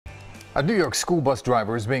A New York school bus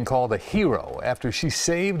driver is being called a hero after she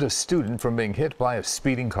saved a student from being hit by a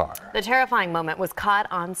speeding car. The terrifying moment was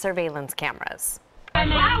caught on surveillance cameras.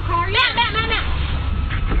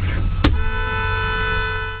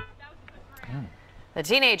 The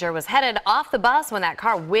teenager was headed off the bus when that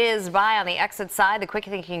car whizzed by on the exit side. The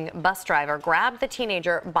quick-thinking bus driver grabbed the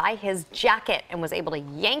teenager by his jacket and was able to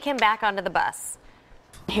yank him back onto the bus.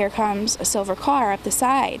 Here comes a silver car up the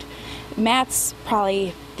side. Matt's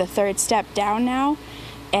probably the third step down now,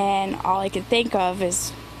 and all I could think of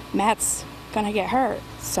is Matt's gonna get hurt,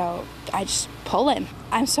 so I just pull him.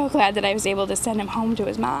 I'm so glad that I was able to send him home to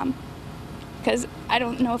his mom, because I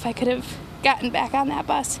don't know if I could have gotten back on that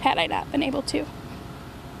bus had I not been able to.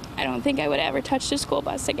 I don't think I would ever touch a school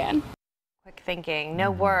bus again. Quick thinking.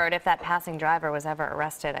 No word if that passing driver was ever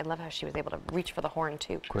arrested. I love how she was able to reach for the horn,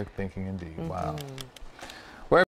 too. Quick thinking indeed. Wow.